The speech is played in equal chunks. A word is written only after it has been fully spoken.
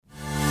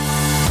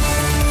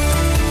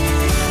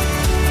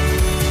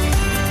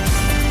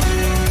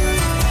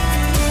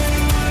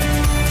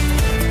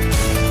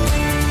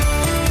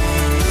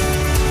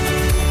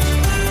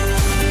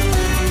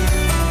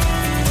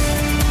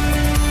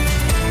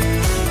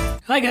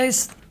Hi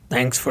guys,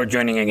 thanks for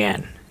joining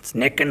again. It's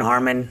Nick and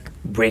Harmon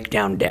Break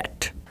Down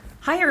Debt.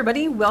 Hi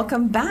everybody,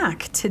 welcome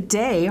back.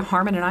 Today,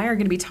 Harmon and I are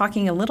going to be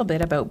talking a little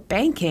bit about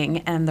banking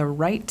and the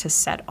right to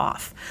set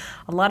off.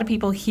 A lot of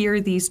people hear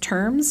these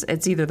terms.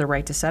 It's either the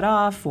right to set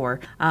off or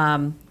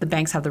the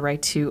banks have the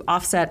right to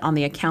offset on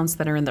the accounts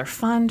that are in their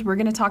fund. We're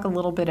going to talk a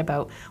little bit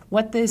about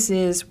what this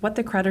is, what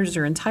the creditors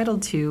are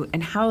entitled to,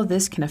 and how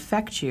this can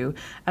affect you,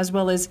 as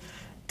well as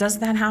does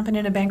that happen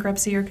in a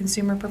bankruptcy or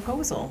consumer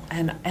proposal?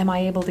 And am I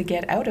able to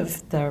get out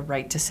of the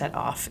right to set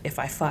off if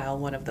I file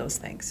one of those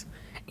things?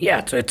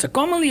 Yeah, so it's a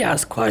commonly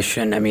asked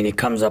question. I mean, it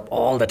comes up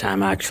all the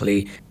time,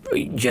 actually.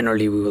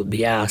 Generally, we will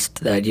be asked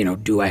that,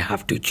 do I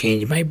have to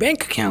change my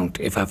bank account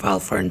if I file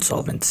for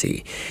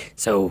insolvency?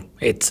 So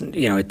it's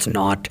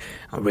not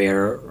a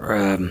rare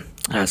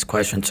asked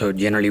question. So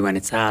generally, when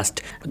it's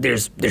asked,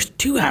 there's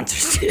two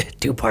answers,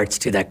 two parts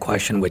to that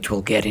question, which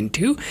we'll get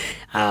into.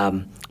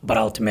 But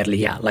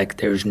ultimately,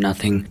 there's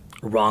nothing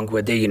wrong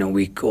with it.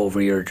 We go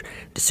over your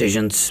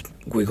decisions,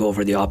 we go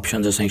over the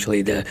options,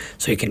 essentially,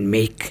 so you can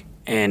make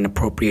an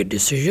appropriate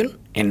decision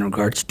in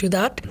regards to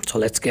that. So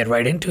let's get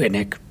right into it,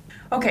 Nick.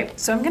 Okay,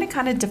 so I'm going to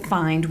kind of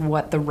define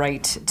what the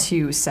right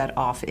to set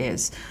off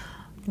is.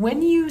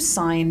 When you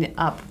sign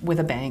up with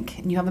a bank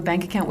and you have a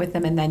bank account with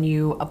them and then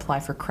you apply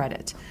for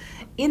credit,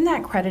 in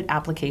that credit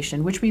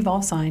application, which we've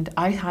all signed,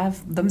 I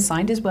have them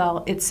signed as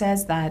well, it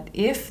says that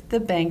if the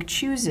bank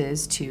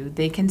chooses to,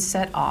 they can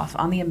set off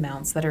on the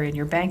amounts that are in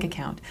your bank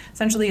account.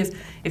 Essentially,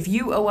 if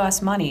you owe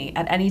us money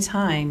at any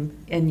time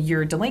and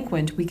you're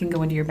delinquent, we can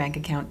go into your bank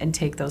account and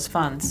take those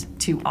funds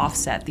to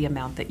offset the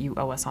amount that you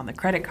owe us on the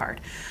credit card.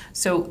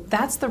 So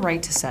that's the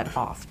right to set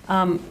off.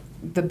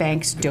 The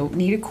banks don't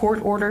need a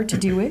court order to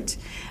do it.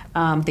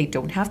 They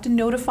don't have to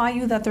notify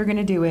you that they're going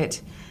to do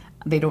it.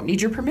 They don't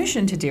need your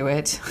permission to do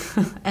it,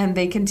 and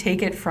they can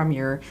take it from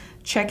your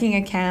checking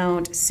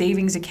account,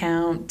 savings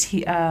account,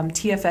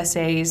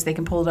 TFSAs. They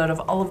can pull it out of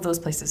all of those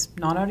places,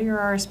 not out of your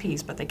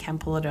RSPs, but they can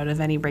pull it out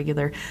of any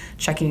regular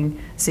checking,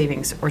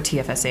 savings, or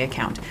TFSA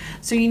account.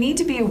 So you need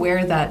to be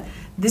aware that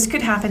this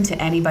could happen to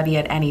anybody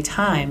at any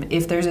time.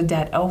 If there's a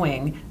debt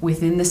owing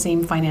within the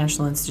same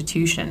financial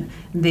institution,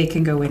 they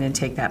can go in and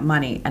take that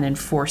money and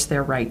enforce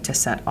their right to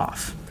set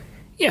off.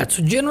 Yeah,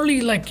 so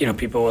generally,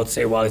 people will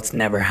say, well, it's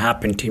never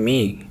happened to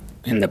me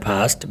in the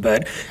past.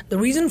 But the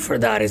reason for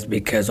that is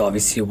because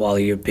obviously while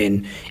you've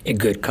been a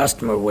good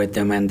customer with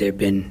them and they've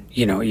been,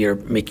 you're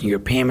making your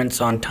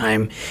payments on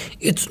time,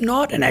 it's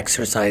not an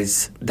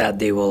exercise that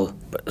they will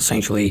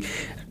essentially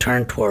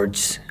turn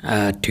towards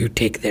to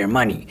take their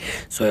money.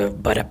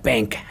 But a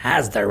bank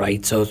has that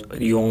right. So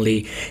you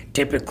only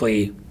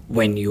typically,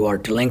 when you are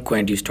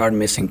delinquent, you start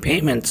missing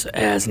payments,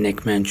 as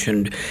Nick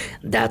mentioned,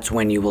 that's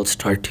when you will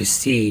start to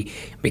see,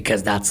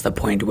 because that's the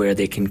point where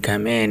they can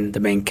come in, the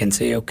bank can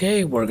say,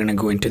 okay, we're going to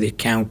go into the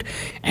account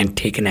and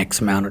take an X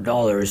amount of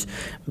dollars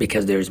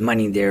because there's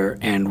money there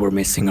and we're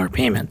missing our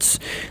payments.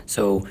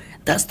 So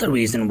that's the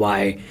reason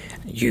why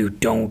you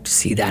don't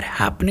see that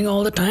happening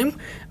all the time,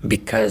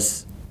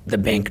 because the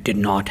bank did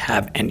not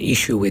have an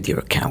issue with your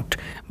account.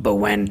 But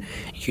when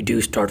you do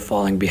start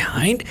falling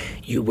behind,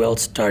 you will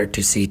start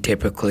to see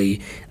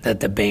typically that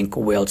the bank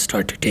will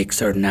start to take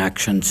certain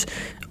actions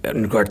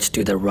in regards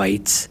to the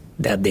rights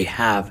that they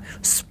have,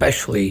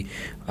 especially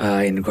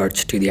in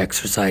regards to the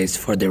exercise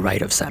for the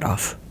right of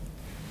set-off.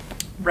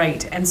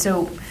 Right. And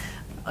so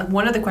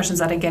one of the questions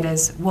that I get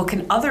is, well,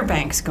 can other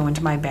banks go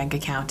into my bank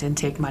account and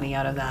take money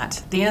out of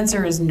that? The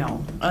answer is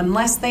no,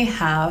 unless they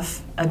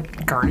have a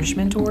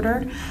garnishment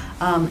order.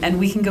 And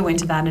we can go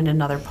into that in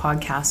another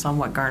podcast on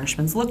what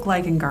garnishments look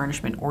like and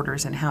garnishment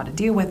orders and how to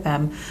deal with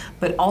them.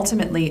 But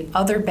ultimately,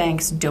 other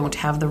banks don't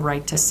have the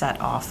right to set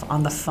off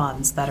on the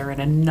funds that are in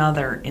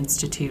another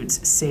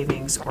institute's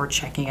savings or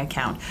checking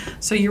account.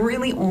 So you're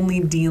really only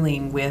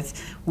dealing with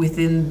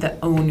within the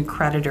own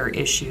creditor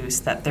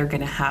issues that they're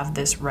going to have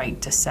this right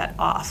to set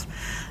off.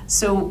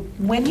 So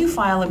when you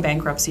file a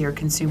bankruptcy or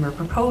consumer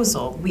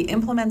proposal, we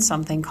implement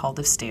something called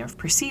a stay of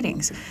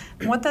proceedings.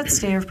 What that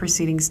stay of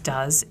proceedings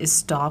does is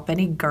stop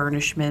any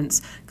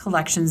garnishments,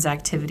 collections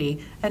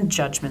activity, and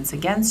judgments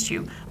against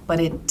you,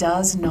 but it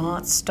does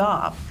not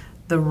stop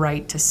the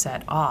right to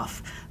set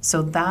off.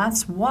 So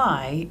that's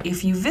why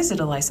if you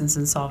visit a licensed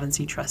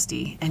insolvency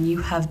trustee and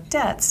you have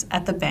debts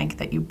at the bank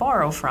that you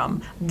borrow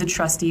from, the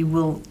trustee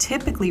will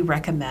typically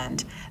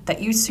recommend that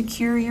you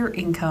secure your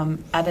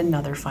income at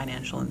another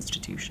financial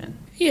institution.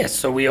 Yes,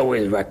 so we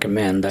always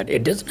recommend that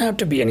it doesn't have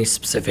to be any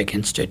specific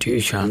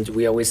institutions.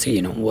 We always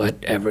say,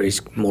 whatever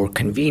is more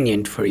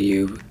convenient for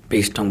you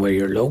based on where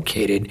you're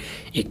located.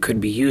 It could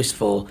be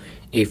useful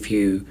if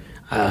you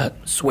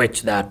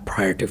switch that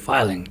prior to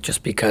filing,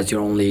 just because you're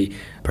only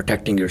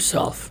protecting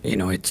yourself.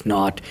 It's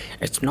not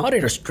a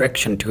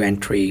restriction to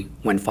entry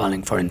when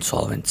filing for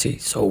insolvency.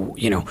 So,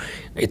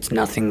 it's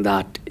nothing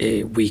that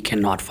we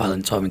cannot file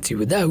insolvency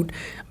without,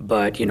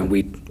 but,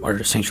 we are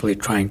essentially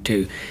trying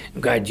to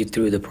guide you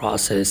through the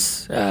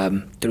process,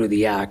 through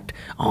the act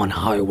on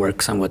how it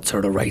works and what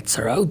sort of rights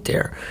are out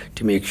there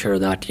to make sure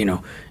that,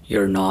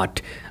 you're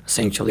not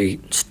essentially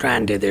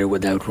stranded there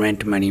without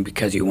rent money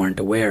because you weren't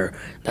aware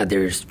that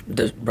there's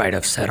the right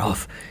of set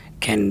off,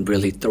 can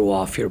really throw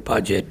off your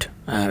budget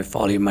if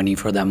all your money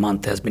for that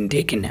month has been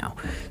taken now.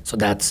 So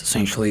that's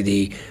essentially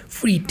the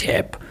free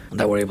tip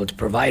that we're able to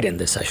provide in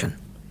this session.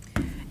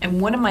 And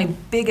one of my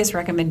biggest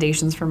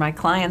recommendations for my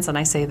clients, and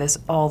I say this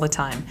all the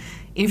time,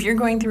 if you're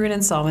going through an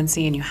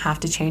insolvency and you have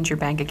to change your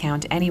bank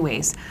account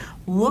anyways,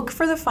 look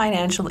for the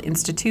financial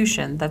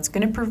institution that's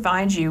going to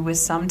provide you with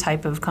some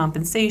type of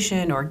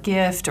compensation or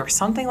gift or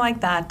something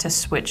like that to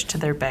switch to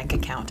their bank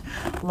account.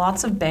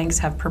 Lots of banks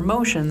have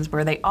promotions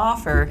where they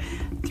offer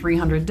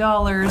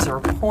 $300 or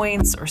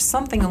points or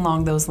something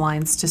along those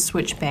lines to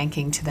switch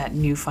banking to that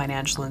new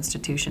financial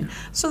institution.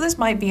 So this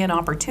might be an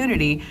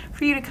opportunity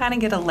for you to kind of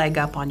get a leg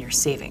up on your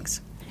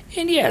savings.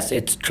 And yes,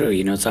 it's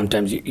true.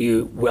 Sometimes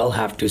you will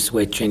have to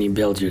switch any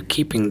bills you're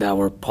keeping that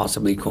were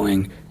possibly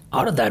going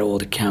out of that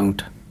old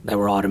account that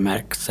were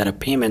automatic setup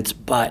payments,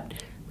 but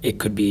it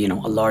could be, a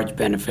large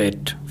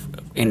benefit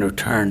in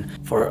return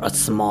for a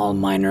small,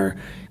 minor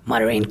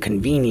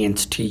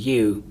inconvenience to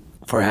you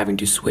for having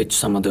to switch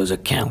some of those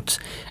accounts.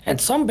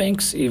 And some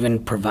banks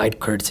even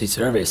provide courtesy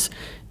service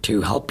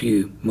to help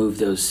you move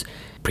those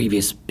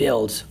previous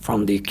bills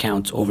from the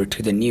accounts over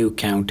to the new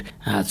account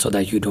so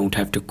that you don't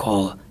have to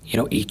call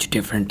each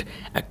different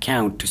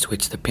account to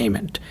switch the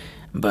payment.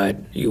 But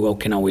you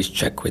can always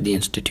check with the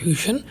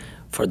institution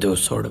for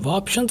those sort of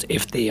options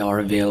if they are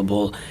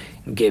available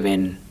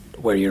given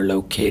where you're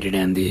located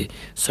and the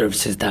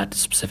services that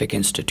specific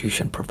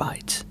institution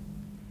provides.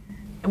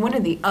 And one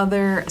of the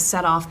other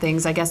set-off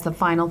things, I guess the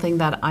final thing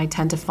that I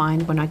tend to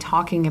find when I'm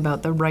talking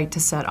about the right to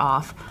set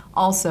off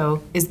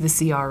also is the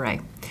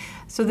CRA.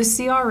 So the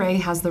CRA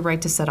has the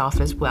right to set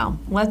off as well.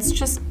 Let's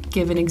just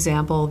give an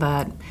example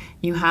that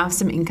you have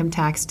some income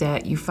tax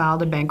debt, you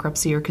filed a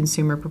bankruptcy or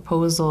consumer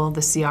proposal,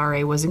 the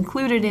CRA was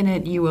included in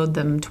it, you owed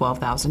them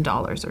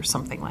 $12,000 or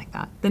something like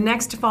that. The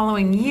next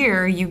following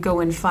year, you go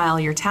and file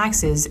your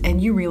taxes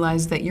and you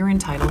realize that you're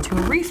entitled to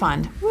a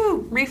refund.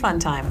 Woo,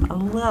 refund time. I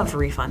love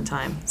refund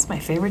time. It's my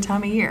favorite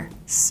time of year.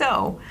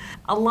 So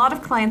a lot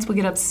of clients will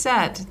get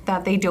upset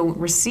that they don't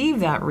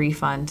receive that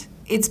refund.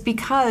 It's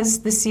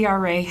because the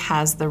CRA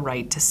has the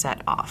right to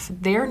set off.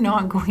 They're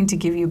not going to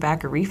give you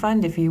back a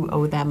refund if you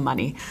owe them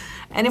money.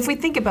 And if we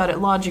think about it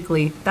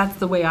logically, that's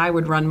the way I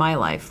would run my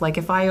life. Like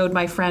if I owed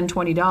my friend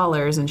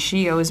 $20 and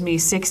she owes me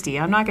 $60,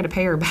 I'm not going to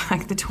pay her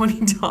back the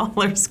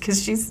 $20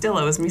 because she still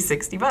owes me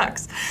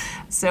 $60.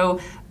 So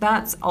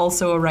that's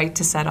also a right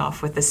to set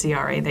off with the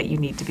CRA that you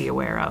need to be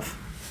aware of.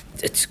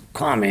 It's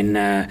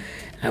common.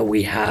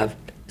 We have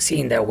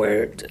seen that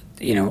where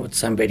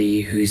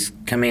somebody who's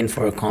come in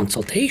for a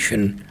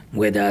consultation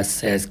with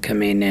us has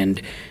come in and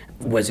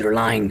was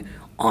relying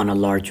on a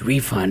large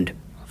refund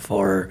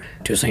to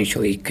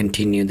essentially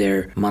continue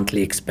their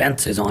monthly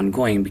expenses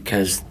ongoing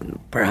because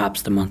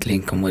perhaps the monthly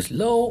income was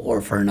low or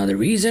for another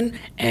reason,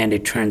 and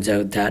it turns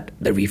out that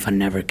the refund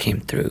never came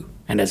through.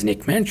 And as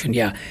Nick mentioned,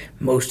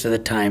 most of the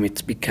time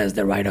it's because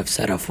the right of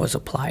set-off was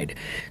applied.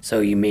 So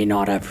you may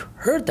not have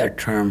heard that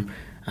term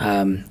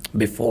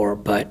before,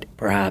 but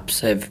perhaps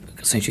have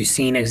essentially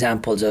seen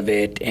examples of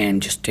it and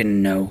just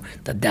didn't know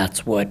that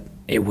that's what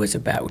it was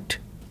about.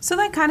 So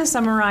that kind of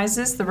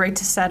summarizes the right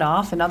to set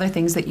off and other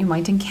things that you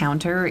might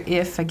encounter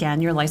if,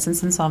 again, your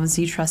licensed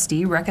insolvency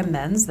trustee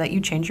recommends that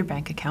you change your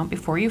bank account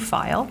before you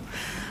file.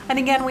 And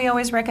again, we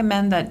always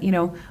recommend that,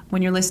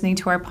 when you're listening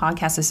to our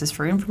podcast, this is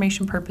for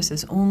information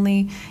purposes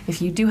only.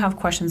 If you do have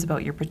questions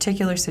about your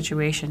particular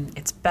situation,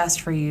 it's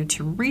best for you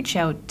to reach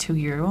out to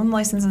your own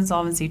licensed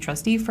insolvency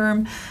trustee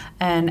firm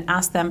and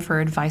ask them for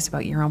advice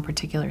about your own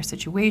particular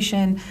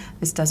situation.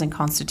 This doesn't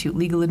constitute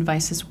legal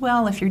advice as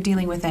well. If you're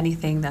dealing with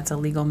anything that's a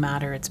legal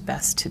matter, it's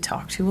best to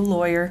talk to a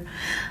lawyer.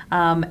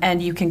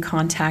 And you can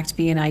contact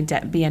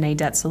BNA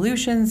Debt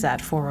Solutions at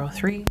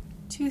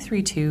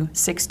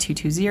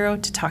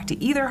 403-232-6220 to talk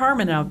to either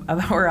Harmon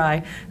or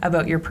I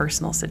about your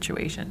personal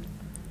situation.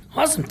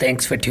 Awesome.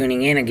 Thanks for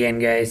tuning in again,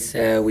 guys.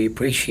 We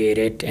appreciate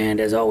it.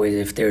 And as always,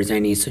 if there's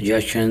any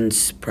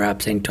suggestions,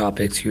 perhaps any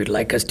topics you would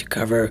like us to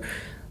cover,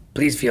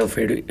 please feel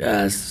free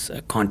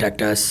to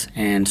contact us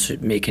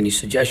and make any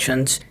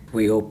suggestions.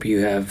 We hope we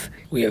have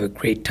a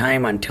great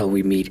time until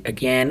we meet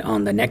again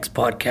on the next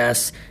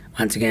podcast.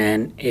 Once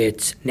again,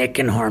 it's Nick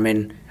and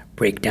Harmon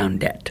Break Down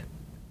Debt.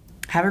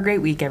 Have a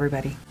great week,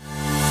 everybody.